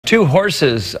2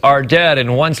 horses are dead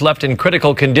and one's left in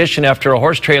critical condition after a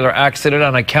horse trailer accident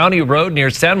on a county road near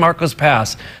San Marcos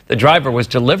Pass. The driver was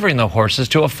delivering the horses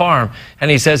to a farm,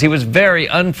 and he says he was very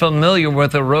unfamiliar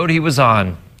with the road he was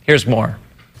on. Here's more.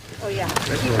 Oh yeah,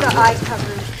 keep the eye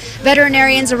covered.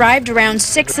 Veterinarians arrived around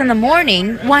 6 in the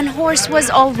morning. One horse was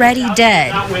already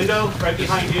dead. That window right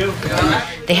behind you.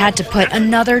 They had to put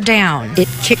another down. It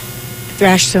kicked,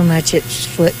 thrashed so much its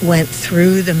foot went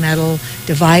through the metal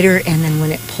divider, and then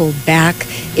when it pulled back,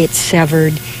 it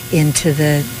severed into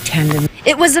the tendon.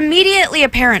 It was immediately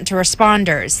apparent to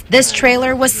responders. This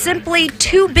trailer was simply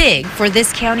too big for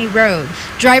this county road.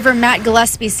 Driver Matt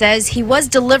Gillespie says he was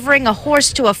delivering a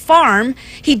horse to a farm.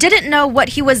 He didn't know what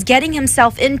he was getting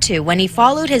himself into when he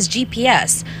followed his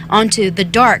GPS onto the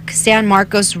dark San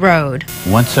Marcos Road.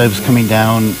 Once I was coming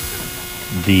down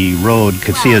the road,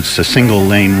 could see it's a single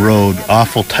lane road,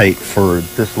 awful tight for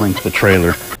this length of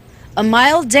trailer. A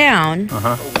mile down,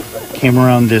 Came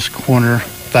around this corner,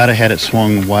 thought I had it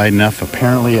swung wide enough.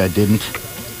 Apparently I didn't,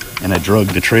 and I drug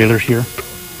the trailer here.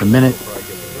 The minute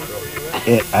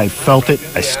I felt it,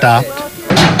 I stopped.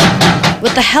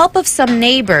 with the help of some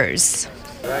neighbors.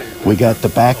 We got the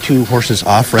back 2 horses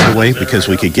off right away because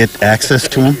we could get access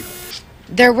to them.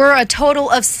 There were a total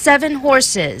of 7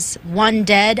 horses, 1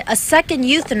 dead, a second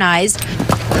euthanized.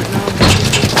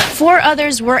 4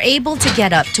 others were able to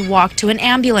get up to walk to an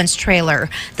ambulance trailer.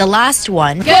 The last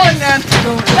one,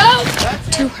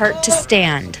 too hurt to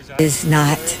stand. Is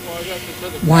not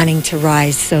wanting to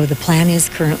rise, so the plan is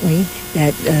currently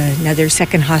that another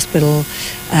second hospital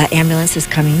ambulance is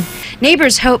coming.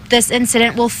 Neighbors hope this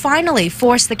incident will finally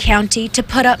force the county to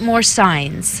put up more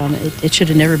signs. It should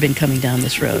have never been coming down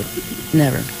this road.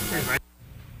 Never.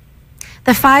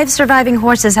 The 5 surviving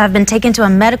horses have been taken to a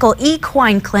medical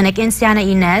equine clinic in Santa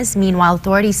Ynez. Meanwhile,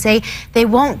 authorities say they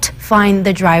won't find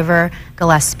the driver,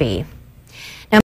 Gillespie.